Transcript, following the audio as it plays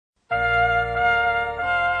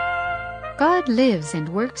God lives and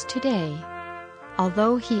works today.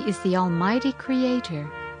 Although He is the Almighty Creator,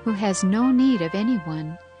 who has no need of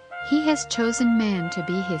anyone, He has chosen man to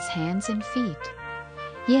be His hands and feet.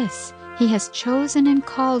 Yes, He has chosen and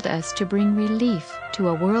called us to bring relief to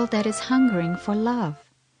a world that is hungering for love.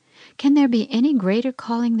 Can there be any greater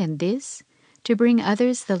calling than this, to bring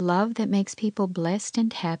others the love that makes people blessed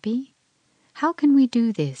and happy? How can we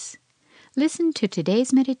do this? Listen to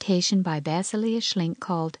today's meditation by Basilea Schlink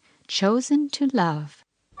called Chosen to Love.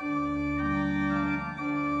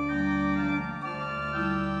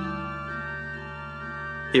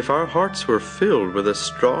 If our hearts were filled with a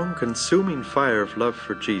strong, consuming fire of love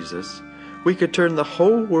for Jesus, we could turn the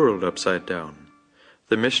whole world upside down.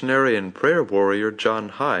 The missionary and prayer warrior John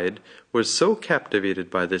Hyde was so captivated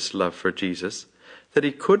by this love for Jesus that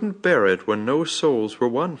he couldn't bear it when no souls were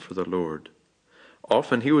won for the Lord.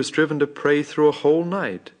 Often he was driven to pray through a whole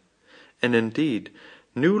night. And indeed,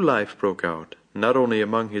 new life broke out, not only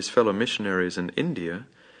among his fellow missionaries in India,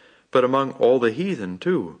 but among all the heathen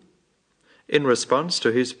too. In response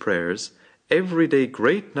to his prayers, every day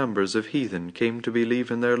great numbers of heathen came to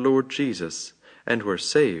believe in their Lord Jesus and were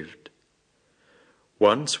saved.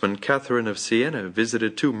 Once, when Catherine of Siena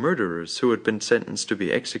visited two murderers who had been sentenced to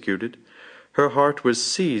be executed, her heart was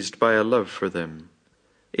seized by a love for them.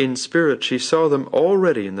 In spirit she saw them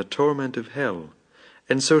already in the torment of hell,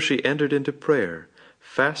 and so she entered into prayer,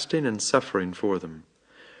 fasting and suffering for them.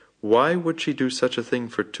 Why would she do such a thing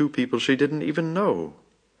for two people she didn't even know?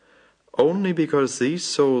 Only because these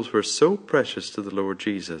souls were so precious to the Lord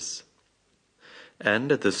Jesus.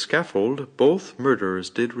 And at the scaffold both murderers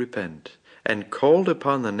did repent, and called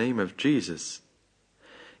upon the name of Jesus.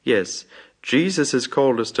 Yes, Jesus has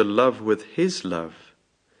called us to love with His love.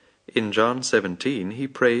 In John 17 he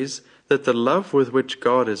prays that the love with which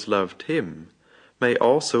God has loved Him may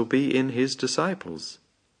also be in His disciples.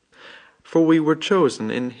 For we were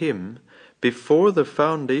chosen in Him before the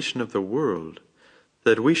foundation of the world,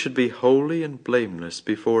 that we should be holy and blameless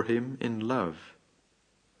before Him in love.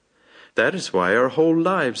 That is why our whole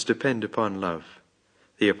lives depend upon love.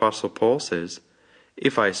 The Apostle Paul says,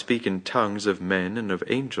 "If I speak in tongues of men and of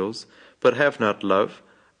angels, but have not love,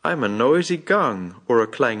 I am a noisy gong or a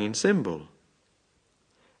clanging cymbal."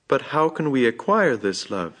 But how can we acquire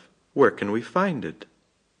this love? Where can we find it?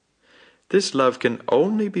 This love can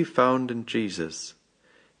only be found in Jesus.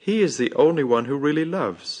 He is the only one who really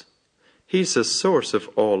loves. He's the source of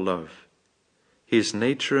all love. His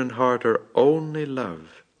nature and heart are only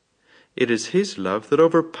love. It is His love that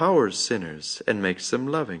overpowers sinners and makes them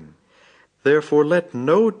loving. Therefore let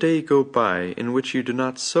no day go by in which you do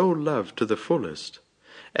not sow love to the fullest,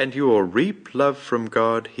 and you will reap love from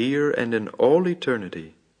God here and in all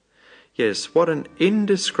eternity. Yes, what an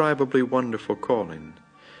indescribably wonderful calling,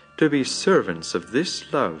 to be servants of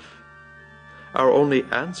this love. Our only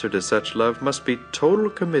answer to such love must be total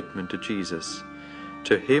commitment to Jesus,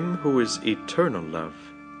 to Him who is eternal love.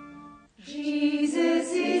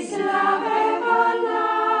 Jesus is love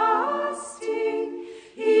everlasting.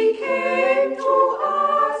 He came to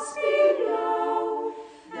us below,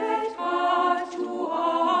 that God to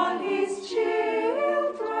all His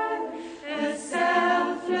children a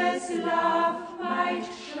selfless love might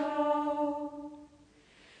show.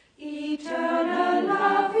 Eternal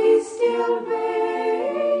love is still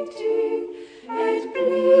waiting, and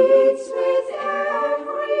pleads with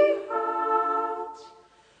every heart.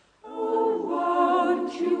 Oh,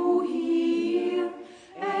 won't you hear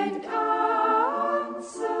and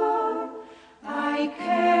answer? I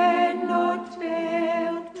cannot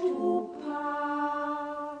bear to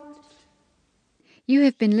part. You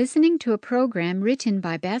have been listening to a program written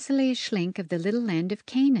by Basilea Schlink of the Little Land of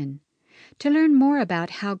Canaan. To learn more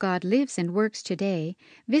about how God lives and works today,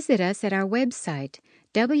 visit us at our website,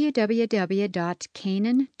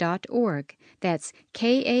 www.canaan.org. That's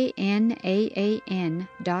KANAAN.org.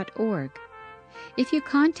 If you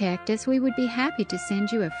contact us, we would be happy to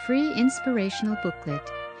send you a free inspirational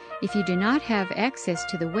booklet. If you do not have access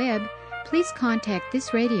to the web, please contact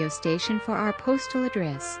this radio station for our postal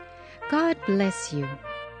address. God bless you.